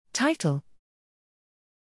Title: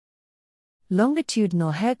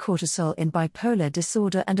 Longitudinal hair cortisol in bipolar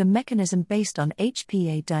disorder and a mechanism based on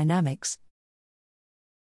HPA dynamics.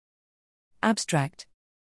 Abstract: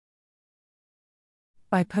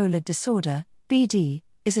 Bipolar disorder, BD,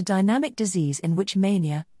 is a dynamic disease in which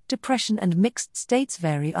mania, depression and mixed states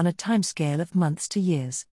vary on a timescale of months to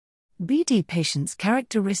years. BD patients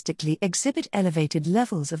characteristically exhibit elevated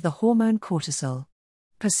levels of the hormone cortisol.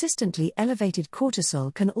 Persistently elevated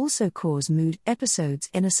cortisol can also cause mood episodes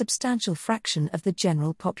in a substantial fraction of the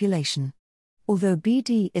general population. Although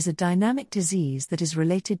BD is a dynamic disease that is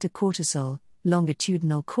related to cortisol,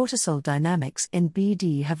 longitudinal cortisol dynamics in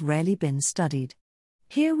BD have rarely been studied.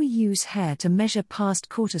 Here we use hair to measure past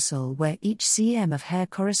cortisol, where each cm of hair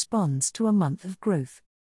corresponds to a month of growth.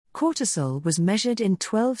 Cortisol was measured in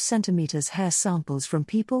 12 cm hair samples from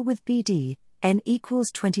people with BD, N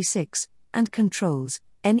equals 26, and controls,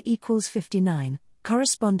 N equals 59,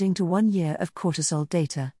 corresponding to 1 year of cortisol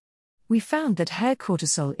data. We found that hair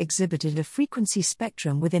cortisol exhibited a frequency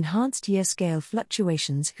spectrum with enhanced year scale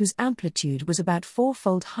fluctuations whose amplitude was about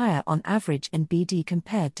 4-fold higher on average in BD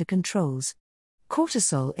compared to controls.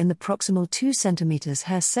 Cortisol in the proximal 2 cm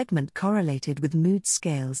hair segment correlated with mood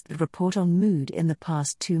scales that report on mood in the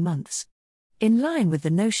past 2 months. In line with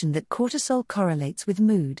the notion that cortisol correlates with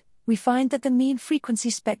mood, we find that the mean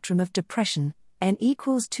frequency spectrum of depression, N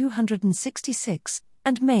equals 266,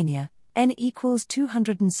 and mania, N equals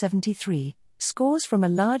 273, scores from a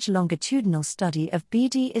large longitudinal study of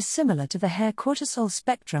BD is similar to the hair cortisol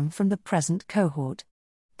spectrum from the present cohort.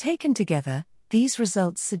 Taken together, these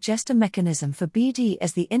results suggest a mechanism for BD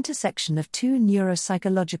as the intersection of two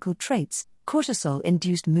neuropsychological traits,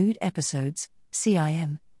 cortisol-induced mood episodes,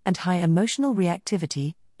 CIM, and high emotional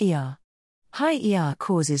reactivity, ER. High ER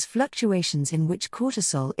causes fluctuations in which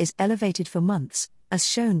cortisol is elevated for months, as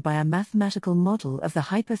shown by a mathematical model of the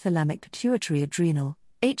hypothalamic pituitary adrenal,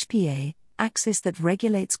 HPA, axis that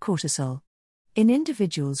regulates cortisol. In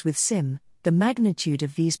individuals with CIM, the magnitude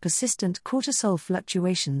of these persistent cortisol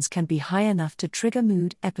fluctuations can be high enough to trigger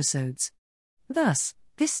mood episodes. Thus,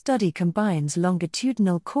 this study combines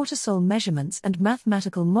longitudinal cortisol measurements and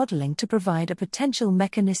mathematical modeling to provide a potential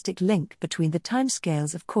mechanistic link between the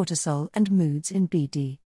timescales of cortisol and moods in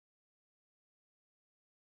BD.